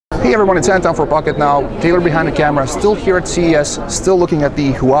Hey everyone, it's Anton for Pocket Now. Taylor behind the camera, still here at CES, still looking at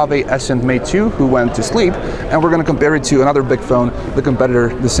the Huawei Ascend Mate 2, who went to sleep, and we're going to compare it to another big phone, the competitor,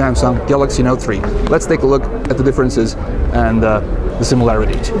 the Samsung Galaxy Note 3. Let's take a look at the differences and the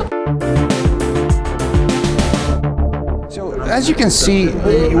similarities. As you can see,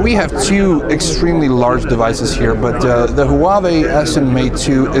 we have two extremely large devices here, but the Huawei Ascend Mate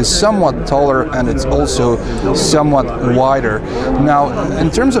 2 is somewhat taller and it's also somewhat wider. Now, in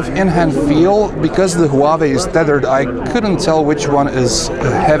terms of in-hand feel, because the Huawei is tethered, I couldn't tell which one is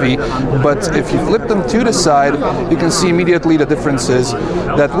heavy, but if you flip them to the side, you can see immediately the differences.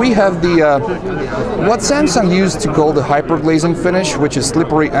 That we have the what Samsung used to call the hyperglazing finish, which is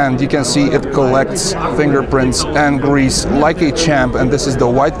slippery, and you can see it collects fingerprints and grease like a champ, and this is the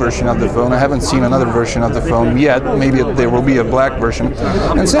white version of the phone. I haven't seen another version of the phone yet. Maybe there will be a black version.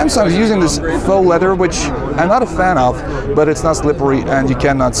 And Samsung is using this faux leather, which I'm not a fan of, but it's not slippery and you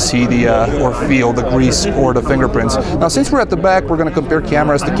cannot see the or feel the grease or the fingerprints. Now, since we're at the back, we're going to compare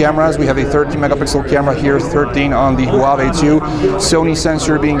cameras to cameras. We have a 13 megapixel camera here, 13 on the Huawei 2, Sony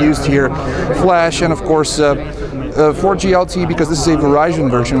sensor being used here, flash, and of course 4G LTE, because this is a Verizon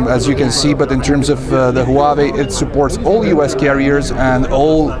version, as you can see. But in terms of the Huawei, it supports all US carriers and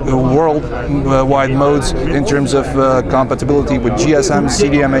all worldwide modes in terms of compatibility with GSM,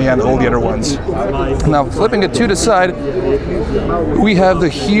 CDMA, and all the other ones. Now, flipping it to the side, we have the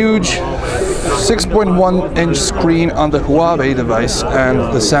huge 6.1-inch screen on the Huawei device, and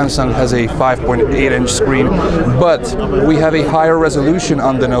the Samsung has a 5.8-inch screen, but we have a higher resolution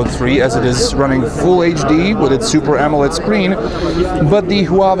on the Note 3, as it is running full HD with its Super AMOLED screen. But the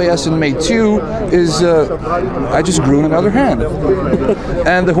Huawei Ascend Mate 2 is, I just grew another hand.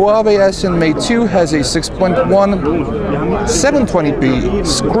 And the Huawei Ascend Mate 2 has a 6.1 720p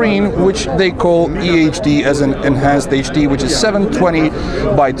screen, which they call EHD, as an enhanced HD, which is 720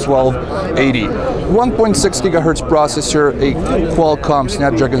 by 1280. 1.6 gigahertz processor, a Qualcomm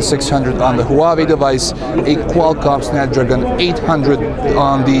Snapdragon 600 on the Huawei device, a Qualcomm Snapdragon 800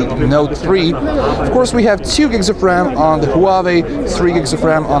 on the Note 3. Of course, we have 2 gigs of RAM on the Huawei, 3 gigs of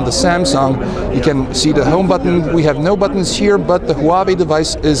RAM on the Samsung. You can see the home button. We have no buttons here, but the Huawei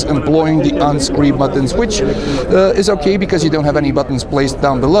device is employing the on-screen buttons, which is okay because you don't have any buttons placed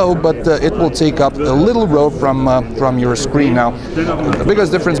down below, but it will take up a little row from your screen. Now, the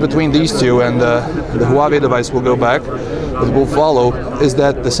biggest difference between these two and the Huawei device will go back, that will follow, is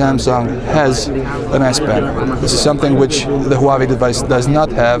that the Samsung has an S Pen. This is something which the Huawei device does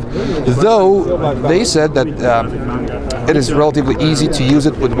not have, though they said that it is relatively easy to use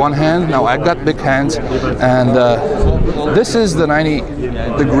it with one hand. Now, I've got big hands, and this is the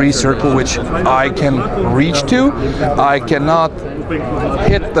 90-degree circle which I can reach to. I cannot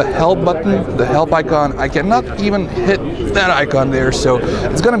hit the help button, the help icon. I cannot even hit that icon there, so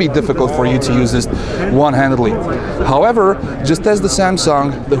it's going to be difficult for you to use this one-handedly. However, just as the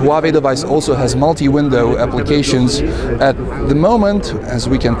Samsung, the Huawei device also has multi-window applications. At the moment, as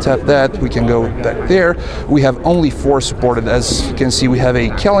we can tap that, we can go back there. We have only 4 supported. As you can see, we have a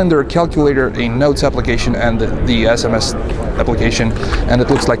calendar, calculator, a notes application, and the SMS application, and it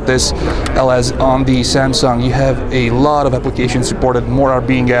looks like this. As on the Samsung, you have a lot of applications supported, more are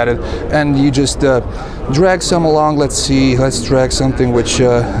being added, and you just drag some along. Let's see, let's drag something which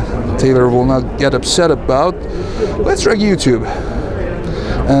Taylor will not get upset about. Let's drag YouTube,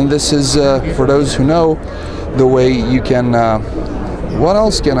 and this is for those who know the way you can what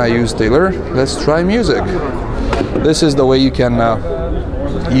else can I use, Taylor? Let's try music. This is the way you can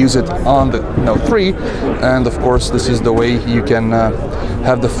use it on the Note 3, and of course this is the way you can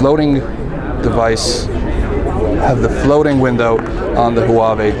have the floating device, have the floating window on the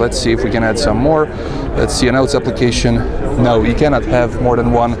Huawei. Let's see if we can add some more. Let's see a notes application. No, you cannot have more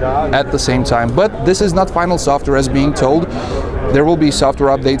than one at the same time, but this is not final software, as being told. There will be software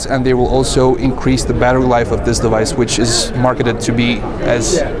updates, and they will also increase the battery life of this device, which is marketed to be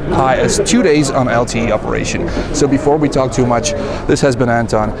as high as 2 days on LTE operation. So before we talk too much, this has been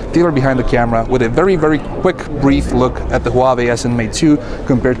Anton, Taylor behind the camera, with a very, very quick, brief look at the Huawei Ascend Mate 2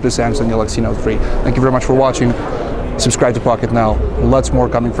 compared to the Samsung Galaxy Note 3. Thank you very much for watching. Subscribe to Pocket Now. Lots more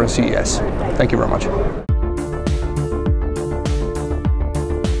coming from CES. Thank you very much.